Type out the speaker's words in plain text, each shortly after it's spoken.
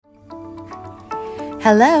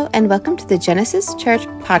Hello, and welcome to the Genesis Church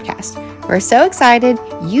podcast. We're so excited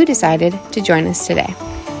you decided to join us today.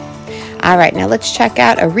 All right, now let's check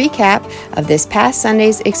out a recap of this past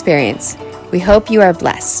Sunday's experience. We hope you are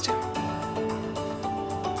blessed.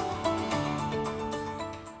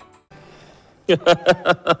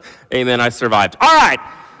 Amen, I survived. All right,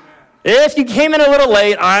 if you came in a little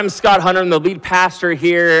late, I'm Scott Hunter, I'm the lead pastor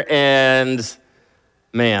here, and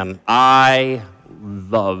man, I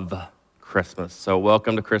love Christmas. So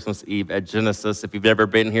welcome to Christmas Eve at Genesis. If you've ever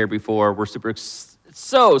been here before, we're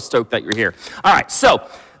so stoked that you're here. All right, so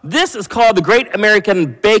this is called the Great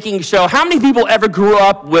American Baking Show. How many people ever grew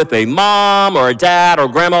up with a mom or a dad or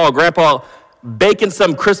grandma or grandpa baking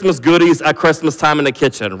some Christmas goodies at Christmas time in the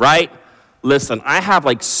kitchen, right? Listen, I have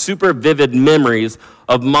like super vivid memories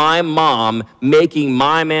of my mom making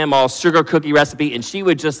my mama's sugar cookie recipe, and she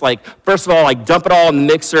would just like, first of all, like dump it all in the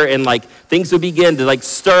mixer, and like things would begin to like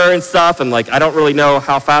stir and stuff, and like I don't really know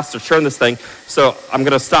how fast to churn this thing, so I'm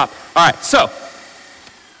gonna stop. All right, so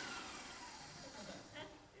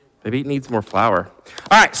maybe it needs more flour.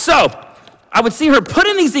 All right, so I would see her put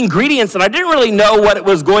in these ingredients, and I didn't really know what it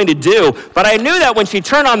was going to do, but I knew that when she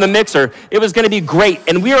turned on the mixer, it was going to be great,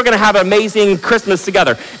 and we were going to have an amazing Christmas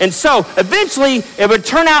together. And so eventually, it would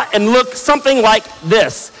turn out and look something like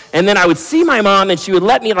this. And then I would see my mom, and she would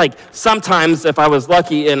let me, like, sometimes, if I was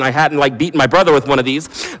lucky and I hadn't, like, beaten my brother with one of these,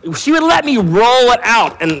 she would let me roll it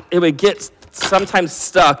out, and it would get sometimes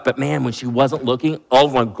stuck, but man, when she wasn't looking, oh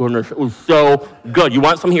my goodness, it was so good. You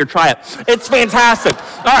want some here? Try it. It's fantastic.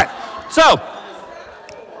 All right. So,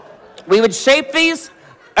 we would shape these,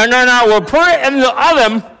 and then I would put it in the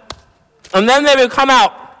oven, and then they would come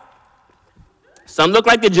out. Some look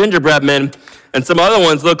like the gingerbread man, and some other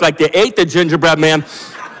ones look like they ate the gingerbread man.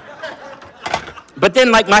 But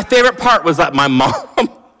then, like, my favorite part was that my mom,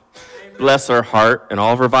 bless her heart and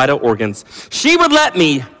all of her vital organs, she would let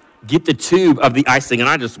me get the tube of the icing, and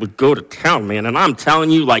I just would go to town, man. And I'm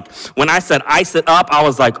telling you, like, when I said ice it up, I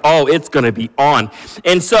was like, oh, it's going to be on.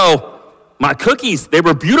 And so my cookies, they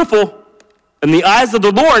were beautiful in the eyes of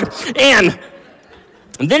the Lord. And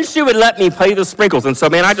then she would let me play the sprinkles. And so,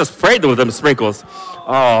 man, I just prayed with them sprinkles.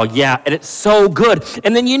 Oh, yeah, and it's so good.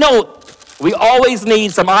 And then, you know, we always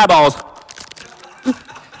need some eyeballs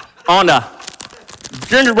on the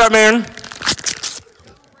gingerbread man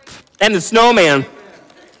and the snowman.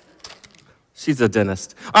 She's a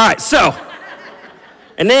dentist. All right, so,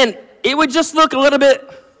 and then it would just look a little bit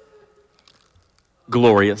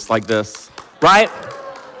glorious like this, right?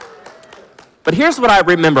 But here's what I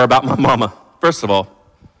remember about my mama. First of all,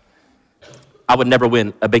 I would never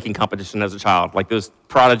win a baking competition as a child. Like those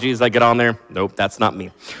prodigies that get on there, nope, that's not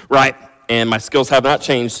me, right? And my skills have not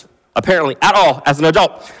changed, apparently, at all as an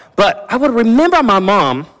adult. But I would remember my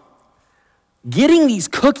mom getting these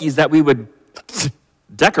cookies that we would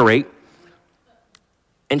decorate,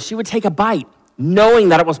 and she would take a bite, knowing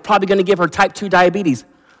that it was probably going to give her type 2 diabetes,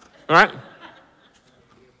 all right?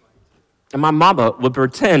 And my mama would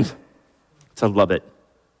pretend to love it.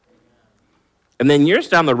 And then years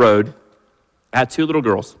down the road, I had 2 little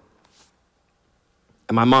girls.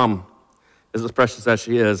 And my mom, as precious as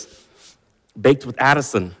she is, baked with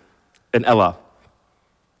Addison and Ella.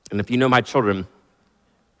 And if you know my children,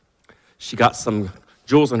 she got some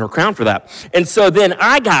jewels in her crown for that. And so then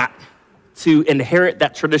I got to inherit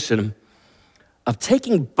that tradition of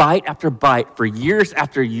taking bite after bite for years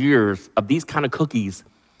after years of these kind of cookies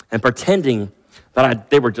and pretending that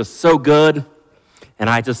they were just so good, and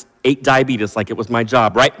I just ate diabetes like it was my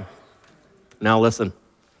job, right? Now listen,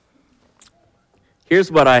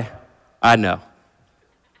 here's what I know.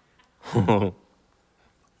 I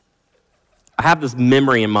have this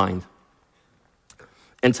memory in mind.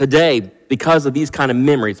 And today, because of these kind of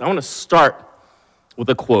memories, I want to start with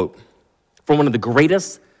a quote from one of the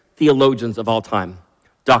greatest theologians of all time,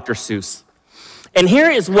 Dr. Seuss. And here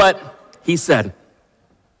is what he said.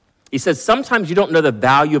 He says, sometimes you don't know the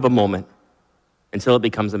value of a moment until it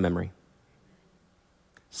becomes a memory.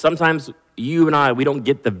 Sometimes you and I, we don't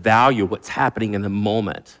get the value of what's happening in the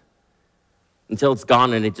moment until it's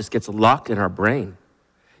gone and it just gets locked in our brain.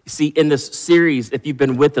 You see, in this series, if you've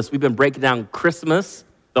been with us, we've been breaking down Christmas,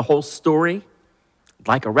 the whole story,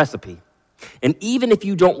 like a recipe. And even if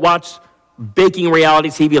you don't watch baking reality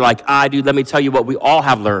TV like I do, let me tell you what we all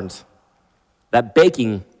have learned. That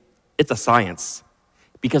baking, it's a science.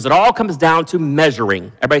 Because it all comes down to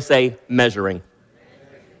measuring. Everybody say measuring.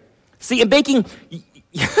 See, in baking,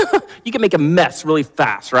 you can make a mess really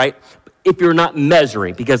fast, right? If you're not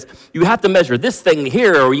measuring, because you have to measure this thing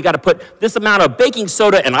here, or you got to put this amount of baking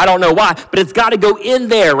soda, and I don't know why, but it's got to go in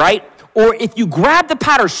there, right? Or if you grab the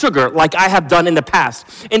powdered sugar, like I have done in the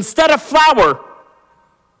past, instead of flour,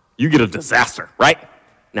 you get a disaster, right?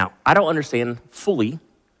 Now, I don't understand fully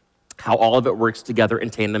how all of it works together in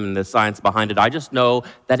tandem and the science behind it. I just know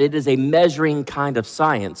that it is a measuring kind of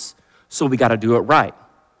science, so we got to do it right.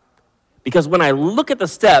 Because when I look at the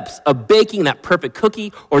steps of baking that perfect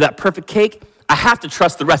cookie or that perfect cake, I have to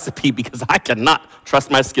trust the recipe because I cannot trust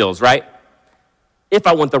my skills, right? If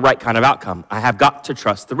I want the right kind of outcome, I have got to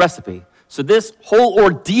trust the recipe. So this whole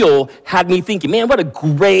ordeal had me thinking, man, what a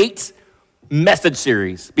great message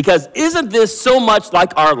series. Because isn't this so much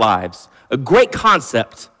like our lives? A great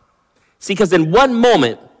concept. See, because in one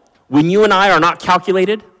moment, when you and I are not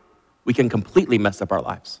calculated, we can completely mess up our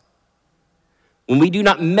lives. When we do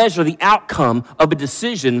not measure the outcome of a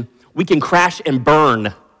decision, we can crash and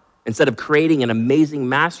burn instead of creating an amazing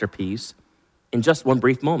masterpiece in just one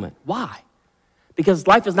brief moment. Why? Because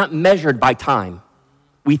life is not measured by time.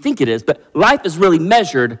 We think it is, but life is really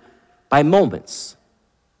measured by moments.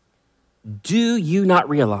 Do you not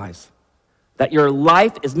realize that your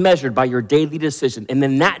life is measured by your daily decision, and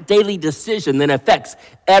then that daily decision then affects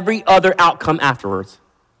every other outcome afterwards?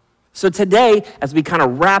 So today, as we kind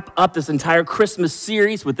of wrap up this entire Christmas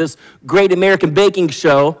series with this Great American Baking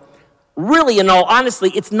Show, really, in all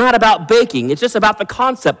honesty, it's not about baking. It's just about the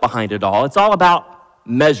concept behind it all. It's all about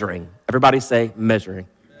measuring. Everybody say measuring.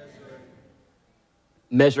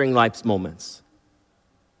 Measuring life's moments.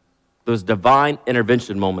 Those divine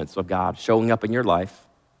intervention moments of God showing up in your life.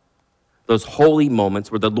 Those holy moments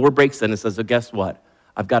where the Lord breaks in and says, oh, guess what?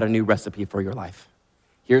 I've got a new recipe for your life.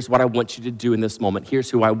 Here's what I want you to do in this moment. Here's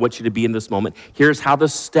who I want you to be in this moment. Here's how the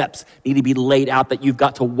steps need to be laid out that you've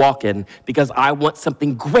got to walk in because I want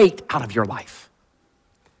something great out of your life.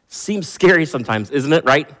 Seems scary sometimes, isn't it,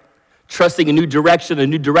 right? Trusting a new direction, a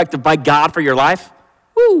new directive by God for your life.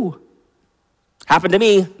 Woo! Happened to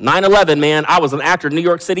me, 9/11, man. I was an actor in New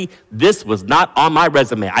York City. This was not on my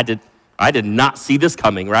resume. I did not see this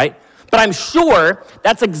coming, right? But I'm sure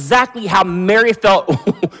that's exactly how Mary felt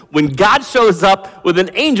when God shows up with an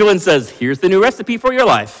angel and says, here's the new recipe for your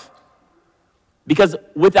life. Because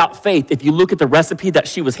without faith, if you look at the recipe that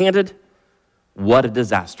she was handed, what a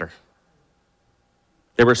disaster.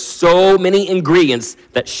 There were so many ingredients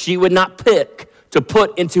that she would not pick to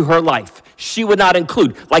put into her life. She would not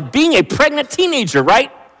include, like being a pregnant teenager,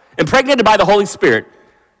 right? Impregnated by the Holy Spirit.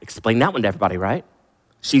 Explain that one to everybody, right?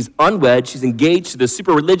 She's unwed, she's engaged to this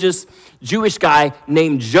super religious Jewish guy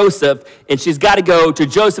named Joseph, and she's got to go to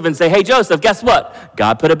Joseph and say, hey, Joseph, guess what?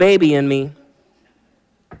 God put a baby in me.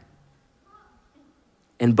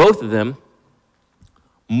 And both of them,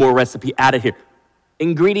 more recipe added here.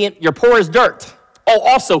 Ingredient, you're poor as dirt. Oh,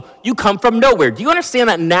 also, you come from nowhere. Do you understand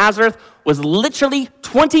that Nazareth was literally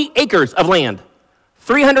 20 acres of land,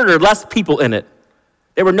 300 or less people in it?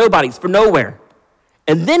 There were nobodies from nowhere.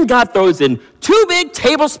 And then God throws in 2 big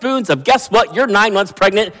tablespoons of, guess what, you're 9 months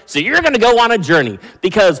pregnant, so you're going to go on a journey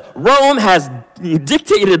because Rome has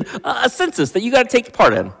dictated a census that you got to take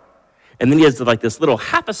part in. And then he has like this little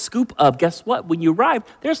half a scoop of, guess what, when you arrive,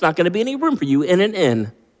 there's not going to be any room for you in an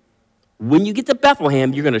inn. When you get to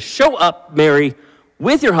Bethlehem, you're going to show up, Mary,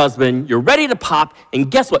 with your husband, you're ready to pop, and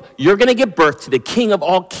guess what? You're going to give birth to the King of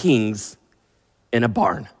all kings in a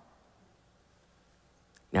barn.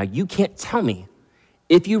 Now, you can't tell me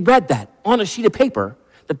if you read that on a sheet of paper,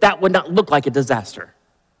 that would not look like a disaster.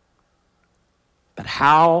 But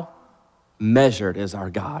how measured is our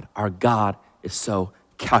God? Our God is so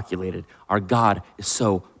calculated. Our God is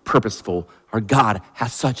so purposeful. Our God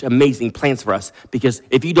has such amazing plans for us. Because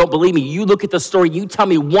if you don't believe me, you look at the story, you tell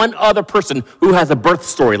me one other person who has a birth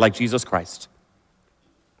story like Jesus Christ.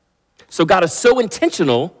 So God is so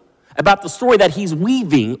intentional about the story that he's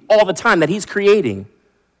weaving all the time, that he's creating.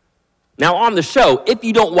 Now on the show, if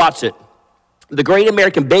you don't watch it, the Great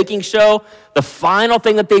American Baking Show, the final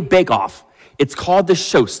thing that they bake off, it's called the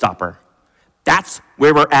Showstopper. That's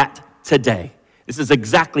where we're at today. This is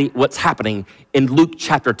exactly what's happening in Luke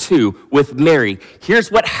chapter 2 with Mary.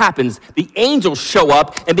 Here's what happens. The angels show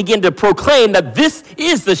up and begin to proclaim that this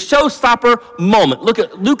is the showstopper moment. Look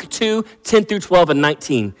at Luke 2, 10 through 12 and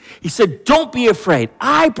 19. He said, don't be afraid.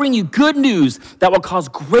 I bring you good news that will cause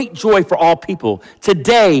great joy for all people.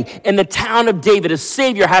 Today, in the town of David, a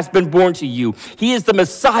Savior has been born to you. He is the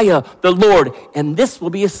Messiah, the Lord, and this will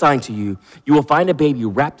be a sign to you. You will find a baby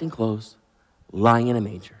wrapped in clothes, lying in a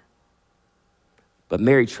manger. But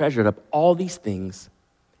Mary treasured up all these things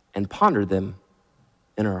and pondered them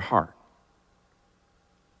in her heart.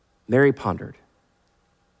 Mary pondered.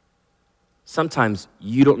 Sometimes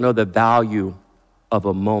you don't know the value of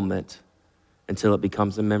a moment until it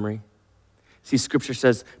becomes a memory. See, Scripture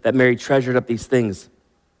says that Mary treasured up these things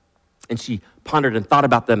and she pondered and thought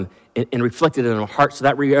about them and reflected in her heart. So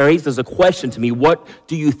that raises a question to me. What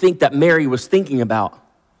do you think that Mary was thinking about?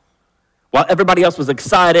 While everybody else was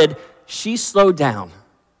excited, she slowed down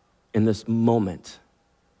in this moment.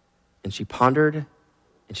 And she pondered,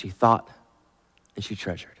 and she thought, and she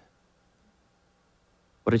treasured.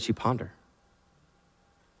 What did she ponder?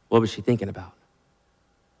 What was she thinking about?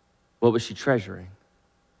 What was she treasuring?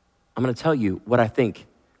 I'm going to tell you what I think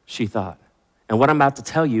she thought. And what I'm about to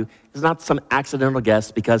tell you is not some accidental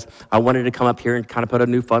guess because I wanted to come up here and kind of put a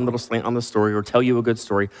new fun little slant on the story or tell you a good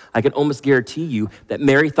story. I can almost guarantee you that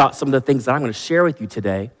Mary thought some of the things that I'm going to share with you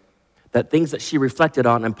today, that things that she reflected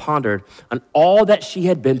on and pondered on all that she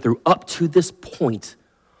had been through up to this point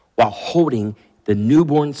while holding the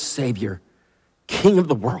newborn Savior, King of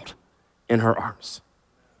the world, in her arms.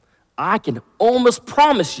 I can almost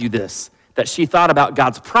promise you this, that she thought about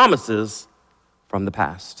God's promises from the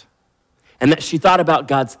past. And that she thought about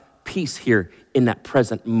God's peace here in that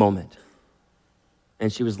present moment.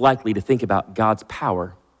 And she was likely to think about God's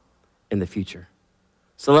power in the future.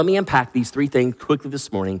 So let me unpack these three things quickly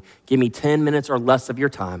this morning. Give me 10 minutes or less of your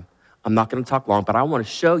time. I'm not going to talk long, but I want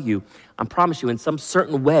to show you, I promise you, in some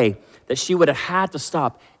certain way that she would have had to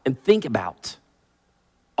stop and think about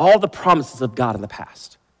all the promises of God in the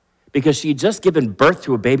past. Because she had just given birth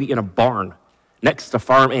to a baby in a barn next to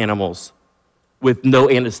farm animals with no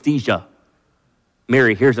anesthesia.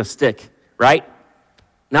 Mary, here's a stick, right?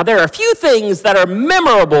 Now, there are a few things that are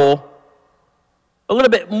memorable, a little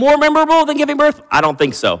bit more memorable than giving birth. I don't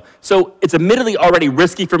think so. So it's admittedly already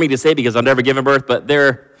risky for me to say because I've never given birth, but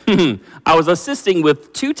I was assisting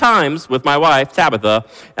with 2 times with my wife, Tabitha,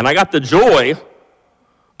 and I got the joy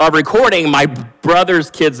of recording my brother's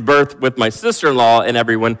kid's birth with my sister-in-law and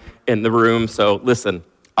everyone in the room. So listen,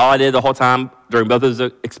 all I did the whole time during both of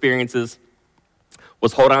those experiences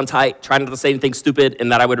was hold on tight, try not to say anything stupid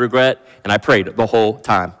and that I would regret, and I prayed the whole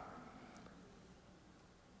time.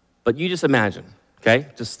 But you just imagine, okay?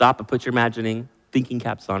 Just stop and put your thinking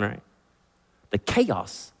caps on, right? The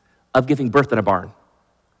chaos of giving birth in a barn.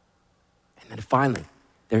 And then finally,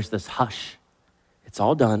 there's this hush. It's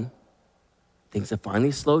all done. Things have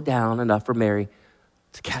finally slowed down enough for Mary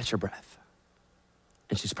to catch her breath.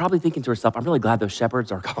 And she's probably thinking to herself, I'm really glad those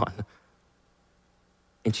shepherds are gone.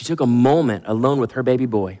 And she took a moment alone with her baby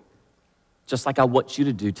boy, just like I want you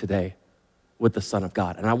to do today with the Son of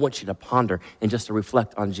God. And I want you to ponder and just to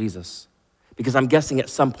reflect on Jesus. Because I'm guessing at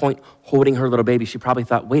some point, holding her little baby, she probably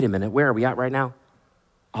thought, wait a minute, where are we at right now?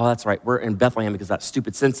 Oh, that's right, we're in Bethlehem because that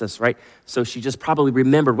stupid census, right? So she just probably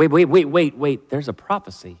remembered, wait, there's a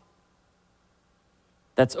prophecy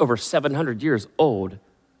that's over 700 years old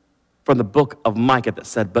from the book of Micah that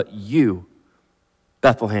said, but you,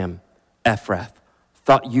 Bethlehem, Ephrath,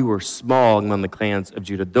 thought you were small among the clans of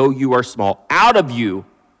Judah. Though you are small, out of you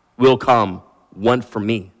will come one for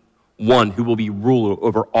me, one who will be ruler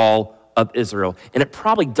over all of Israel. And it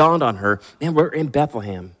probably dawned on her, man, we're in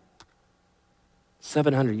Bethlehem.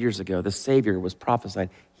 700 years ago, the Savior was prophesied.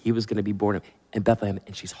 He was going to be born in Bethlehem,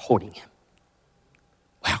 and she's holding him.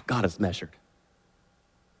 Wow, God is measured.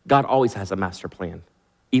 God always has a master plan.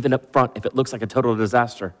 Even up front, if it looks like a total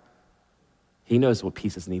disaster, he knows what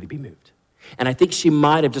pieces need to be moved. And I think she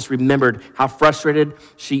might have just remembered how frustrated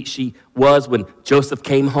she was when Joseph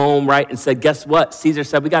came home, right, and said, guess what? Caesar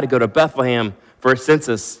said, we got to go to Bethlehem for a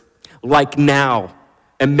census, like now.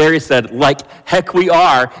 And Mary said, like heck we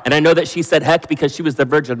are. And I know that she said heck because she was the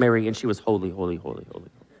Virgin Mary and she was holy, holy, holy, holy.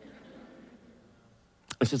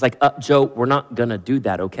 And she's like, Joe, we're not going to do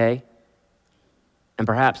that, okay? And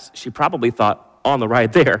perhaps she probably thought on the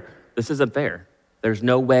ride there, this isn't fair. There's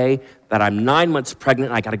no way that I'm 9 months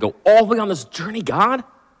pregnant and I got to go all the way on this journey, God.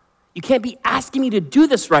 You can't be asking me to do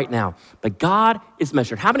this right now. But God is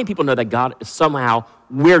measured. How many people know that God is somehow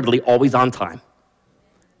weirdly always on time?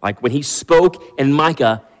 Like when he spoke in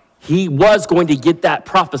Micah, he was going to get that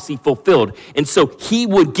prophecy fulfilled. And so he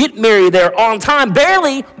would get Mary there on time,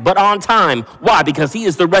 barely, but on time. Why? Because he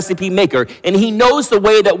is the recipe maker and he knows the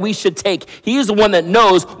way that we should take. He is the one that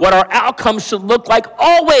knows what our outcome should look like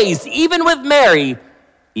always, even with Mary,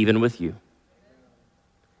 even with you.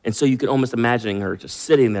 And so you can almost imagine her just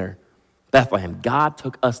sitting there, Bethlehem. God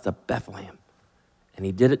took us to Bethlehem and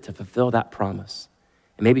he did it to fulfill that promise.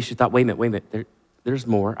 And maybe she thought, wait a minute, there's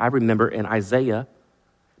more. I remember in Isaiah,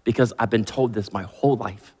 because I've been told this my whole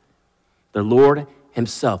life. The Lord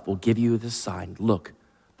himself will give you this sign. Look,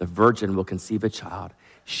 the virgin will conceive a child.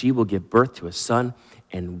 She will give birth to a son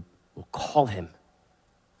and will call him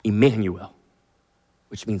Emmanuel,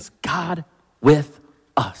 which means God with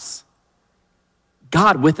us.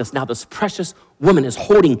 God with us. Now this precious woman is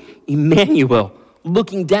holding Emmanuel,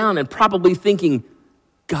 looking down and probably thinking,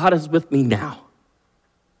 God is with me now.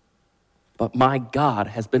 But my God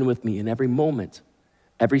has been with me in every moment,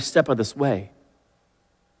 every step of this way.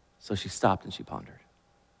 So she stopped and she pondered.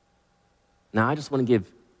 Now I just want to give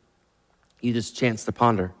you this chance to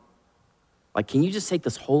ponder. Like, can you just take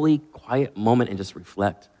this holy, quiet moment and just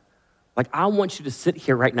reflect? Like, I want you to sit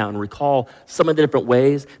here right now and recall some of the different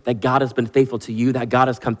ways that God has been faithful to you, that God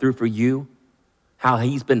has come through for you, how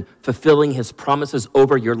he's been fulfilling his promises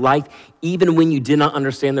over your life, even when you did not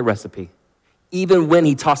understand the recipe. Even when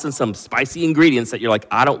he tossed in some spicy ingredients that you're like,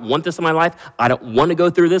 I don't want this in my life. I don't want to go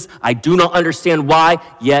through this. I do not understand why,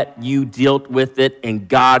 yet you dealt with it and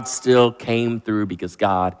God still came through because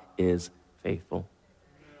God is faithful.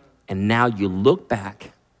 And now you look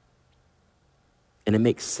back and it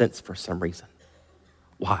makes sense for some reason.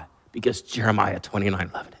 Why? Because Jeremiah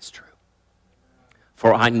 29:11 is true.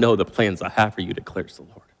 For I know the plans I have for you, declares the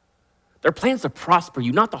Lord. They're plans to prosper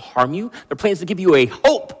you, not to harm you. They're plans to give you a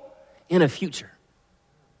hope in a future.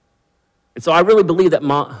 And so I really believe that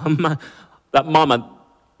Mama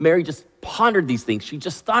Mary just pondered these things. She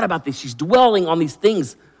just thought about these. She's dwelling on these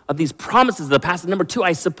things of these promises of the past. And number two,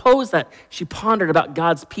 I suppose that she pondered about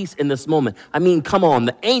God's peace in this moment. I mean, come on,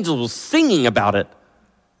 the angels were singing about it.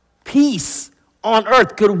 Peace on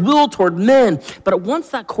earth, goodwill toward men. But once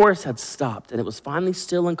that chorus had stopped and it was finally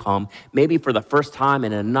still and calm, maybe for the first time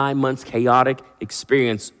in a 9 months chaotic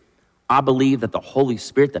experience, I believe that the Holy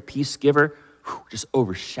Spirit, the peace giver, just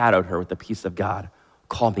overshadowed her with the peace of God,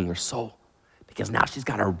 calming her soul. Because now she's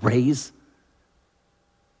got to raise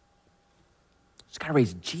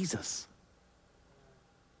Jesus.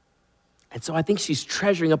 And so I think she's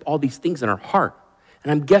treasuring up all these things in her heart.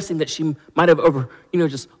 And I'm guessing that she might have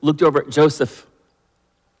just looked over at Joseph,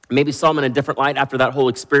 maybe saw him in a different light after that whole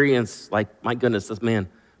experience. Like, my goodness, this man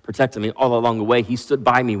protected me all along the way. He stood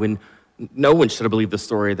by me when no one should have believed the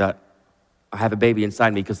story that I have a baby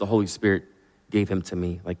inside me because the Holy Spirit gave him to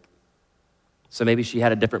me. So maybe she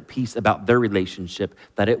had a different peace about their relationship,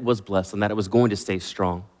 that it was blessed and that it was going to stay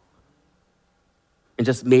strong. And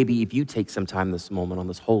just maybe if you take some time this moment on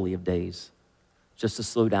this holy of days, just to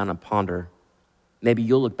slow down and ponder, maybe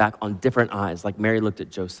you'll look back on different eyes like Mary looked at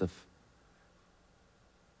Joseph.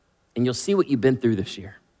 And you'll see what you've been through this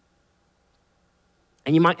year.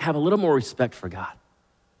 And you might have a little more respect for God.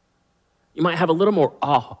 You might have a little more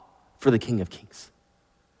awe for the King of Kings.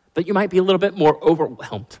 But you might be a little bit more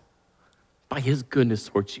overwhelmed by his goodness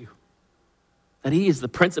towards you. That he is the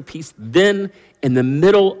Prince of Peace then in the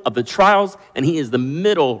middle of the trials, and he is the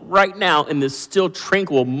middle right now in this still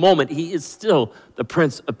tranquil moment. He is still the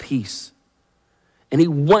Prince of Peace. And he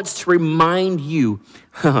wants to remind you,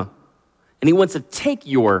 and he wants to take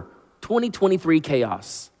your 2023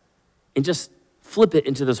 chaos and just flip it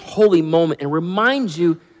into this holy moment and remind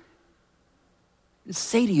you and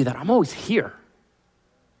say to you that I'm always here.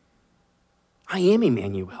 I am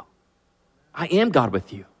Emmanuel. I am God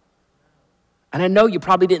with you. And I know you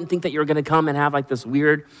probably didn't think that you were going to come and have like this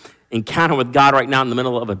weird encounter with God right now in the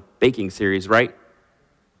middle of a baking series, right?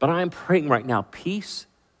 But I am praying right now, peace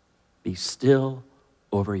be still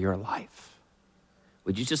over your life.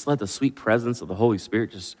 Would you just let the sweet presence of the Holy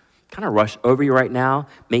Spirit just kind of rush over you right now?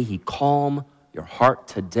 May he calm your heart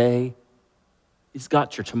today. He's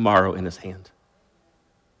got your tomorrow in his hand.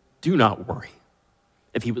 Do not worry.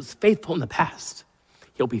 If he was faithful in the past,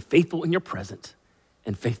 he'll be faithful in your present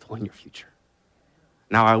and faithful in your future.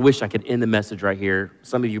 Now, I wish I could end the message right here.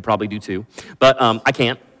 Some of you probably do too, but I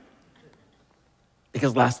can't.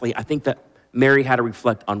 Because lastly, I think that Mary had to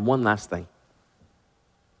reflect on one last thing.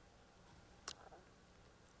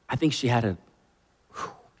 I think she had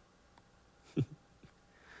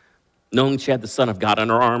knowing she had the Son of God in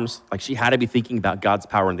her arms, like she had to be thinking about God's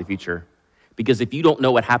power in the future. Because if you don't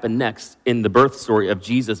know what happened next in the birth story of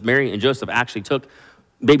Jesus, Mary and Joseph actually took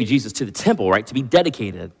baby Jesus to the temple, right, to be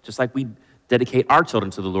dedicated, just like we dedicate our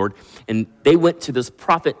children to the Lord. And they went to this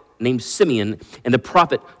prophet named Simeon, and the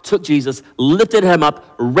prophet took Jesus, lifted him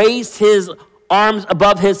up, raised his arms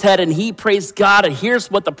above his head, and he praised God. And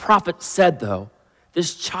here's what the prophet said, though.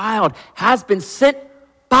 This child has been sent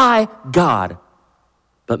by God,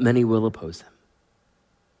 but many will oppose him.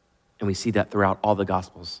 And we see that throughout all the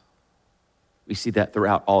Gospels. We see that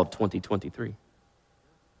throughout all of 2023.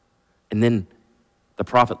 And then the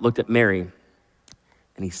prophet looked at Mary,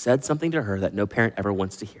 and he said something to her that no parent ever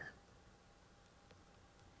wants to hear.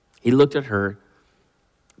 He looked at her,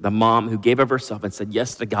 the mom who gave of herself and said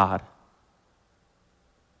yes to God.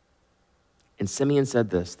 And Simeon said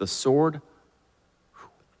this, the sword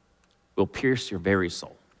will pierce your very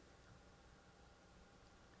soul.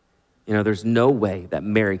 You know, there's no way that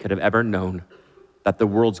Mary could have ever known that the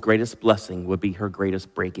world's greatest blessing would be her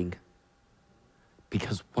greatest breaking.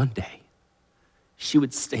 Because one day she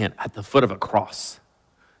would stand at the foot of a cross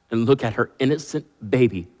and look at her innocent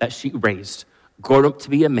baby that she raised, grown up to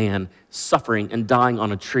be a man, suffering and dying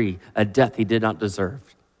on a tree, a death he did not deserve.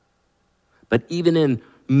 But even in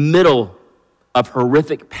middle of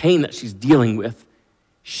horrific pain that she's dealing with,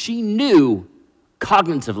 she knew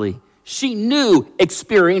cognitively, she knew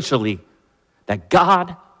experientially that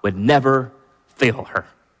God would never fail her.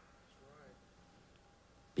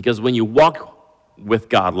 Because when you walk with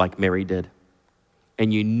God like Mary did,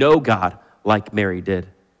 and you know God like Mary did,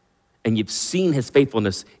 and you've seen his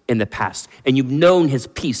faithfulness in the past, and you've known his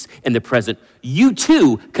peace in the present, you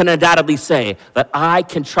too can undoubtedly say that I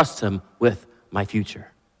can trust him with my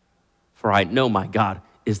future. For I know my God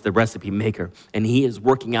is the recipe maker, and he is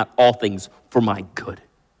working out all things for my good.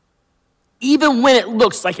 Even when it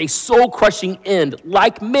looks like a soul-crushing end,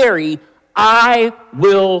 like Mary, I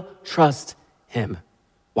will trust him.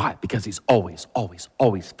 Why? Because he's always, always,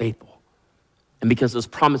 always faithful. And because his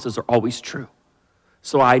promises are always true.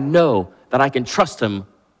 So I know that I can trust him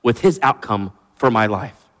with his outcome for my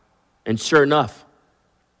life. And sure enough,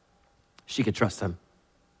 she could trust him.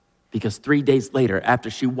 Because 3 days later, after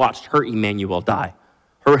she watched her Emmanuel die,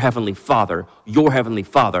 her heavenly Father, your heavenly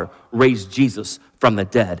Father, raised Jesus from the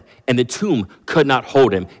dead. And the tomb could not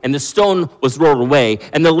hold him. And the stone was rolled away.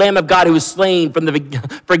 And the Lamb of God who was slain from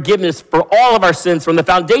the forgiveness for all of our sins from the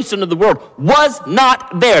foundation of the world was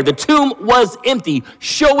not there. The tomb was empty,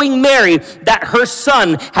 showing Mary that her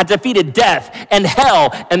son had defeated death and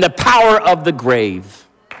hell and the power of the grave.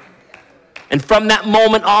 And from that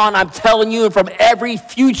moment on, I'm telling you, and from every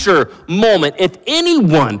future moment, if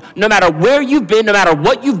anyone, no matter where you've been, no matter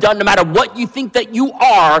what you've done, no matter what you think that you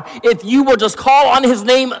are, if you will just call on his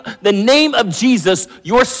name, the name of Jesus,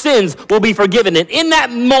 your sins will be forgiven. And in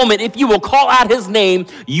that moment, if you will call out his name,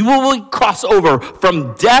 you will cross over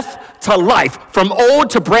from death to life, from old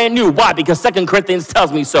to brand new. Why? Because 2 Corinthians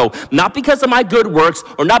tells me so. Not because of my good works,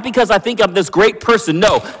 or not because I think I'm this great person,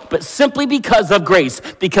 no, but simply because of grace,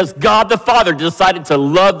 because God the Father decided to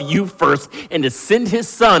love you first and to send his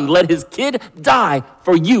son, let his kid die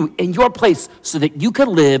for you in your place so that you could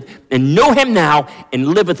live and know him now and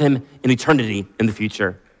live with him in eternity in the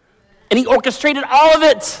future. And he orchestrated all of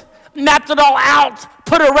it, mapped it all out,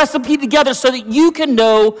 put a recipe together so that you can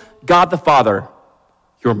know God the Father,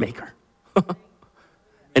 your maker.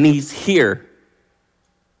 And he's here,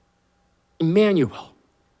 Emmanuel,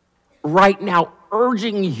 right now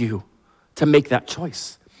urging you to make that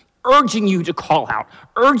choice, urging you to call out,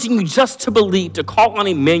 urging you just to believe, to call on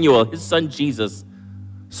Emmanuel, his son Jesus.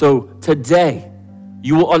 So today,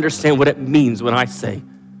 you will understand what it means when I say,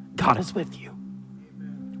 God is with you.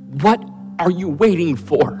 What are you waiting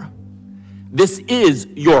for? This is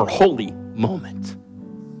your holy moment.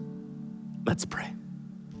 Let's pray.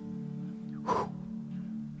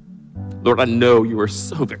 Lord, I know you are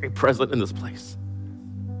so very present in this place.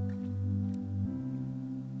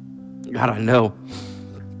 God, I know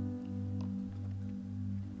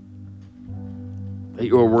that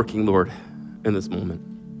you are working, Lord, in this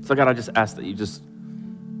moment. So God, I just ask that you just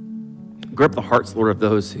grip the hearts, Lord, of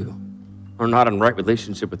those who are not in right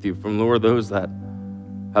relationship with you, from, Lord, those that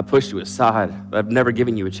have pushed you aside, that have never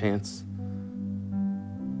given you a chance.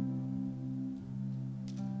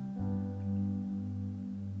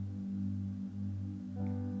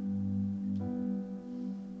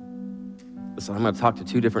 So I'm going to talk to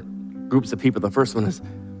two different groups of people. The first one is,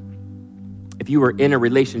 if you are in a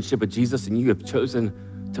relationship with Jesus and you have chosen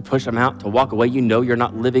to push him out, to walk away, you know you're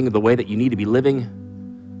not living the way that you need to be living.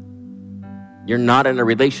 You're not in a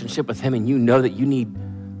relationship with him and you know that you need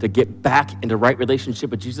to get back into right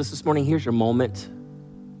relationship with Jesus this morning. Here's your moment.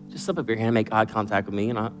 Just slip up your hand and make eye contact with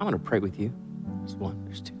me, and I'm going to pray with you. There's one,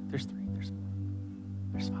 there's two, there's three, there's four,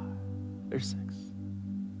 there's five, there's six,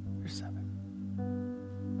 there's seven.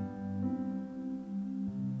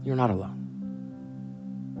 You're not alone.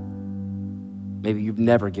 Maybe you've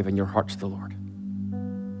never given your heart to the Lord.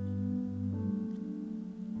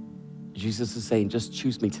 Jesus is saying, just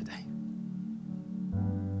choose me today.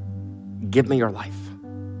 Give me your life,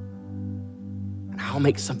 and I'll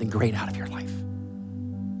make something great out of your life.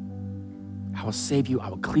 I will save you. I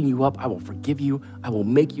will clean you up. I will forgive you. I will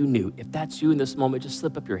make you new. If that's you in this moment, just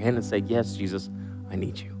slip up your hand and say, yes, Jesus, I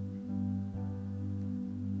need you.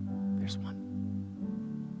 There's one.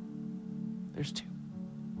 There's two.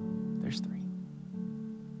 There's three.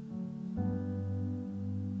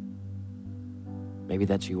 Maybe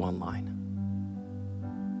that's you online.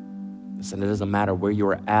 Listen, it doesn't matter where you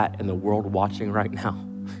are at in the world watching right now.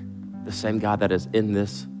 The same God that is in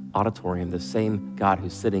this auditorium, the same God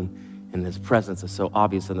who's sitting in this presence is so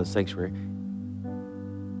obvious in the sanctuary.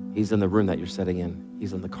 He's in the room that you're sitting in.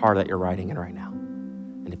 He's in the car that you're riding in right now.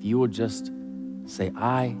 And if you will just say,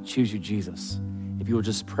 I choose you, Jesus. If you will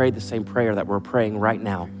just pray the same prayer that we're praying right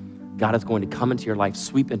now, God is going to come into your life,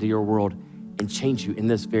 sweep into your world, and change you in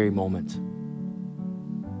this very moment.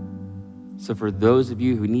 So for those of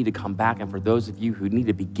you who need to come back and for those of you who need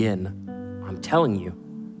to begin, I'm telling you,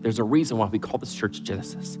 there's a reason why we call this church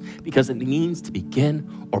Genesis, because it means to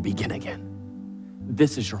begin or begin again.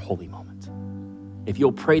 This is your holy moment. If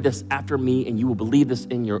you'll pray this after me and you will believe this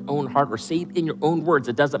in your own heart or say it in your own words,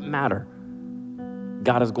 it doesn't matter.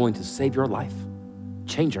 God is going to save your life,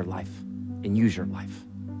 change your life, and use your life.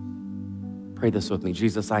 Pray this with me.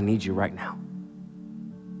 Jesus, I need you right now.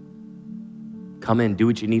 Come in, do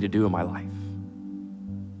what you need to do in my life.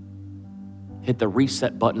 Hit the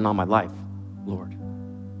reset button on my life, Lord.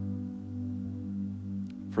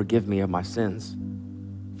 Forgive me of my sins.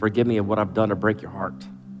 Forgive me of what I've done to break your heart.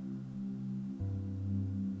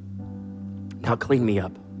 Now clean me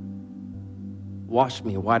up. Wash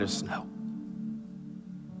me white as snow.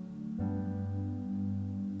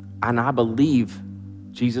 And I believe,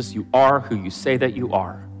 Jesus, you are who you say that you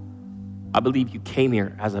are. I believe you came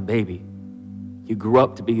here as a baby. You grew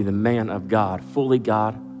up to be the man of God, fully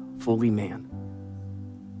man.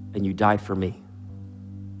 And you died for me.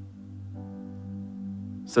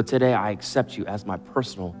 So today I accept you as my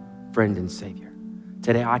personal friend and Savior.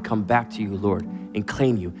 Today I come back to you, Lord, and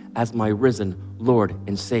claim you as my risen Lord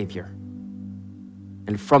and Savior.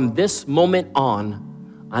 And from this moment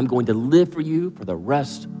on, I'm going to live for you for the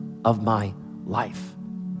rest of my life.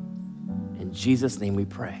 In Jesus' name we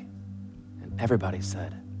pray. And everybody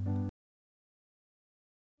said,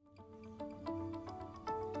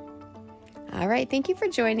 All right, thank you for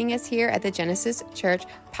joining us here at the Genesis Church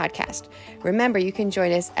podcast. Remember, you can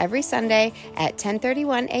join us every Sunday at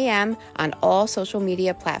 10:31 a.m. on all social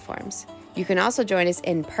media platforms. You can also join us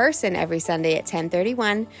in person every Sunday at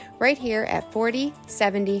 10:31 right here at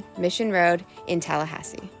 4070 Mission Road in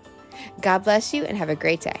Tallahassee. God bless you and have a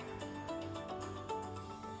great day.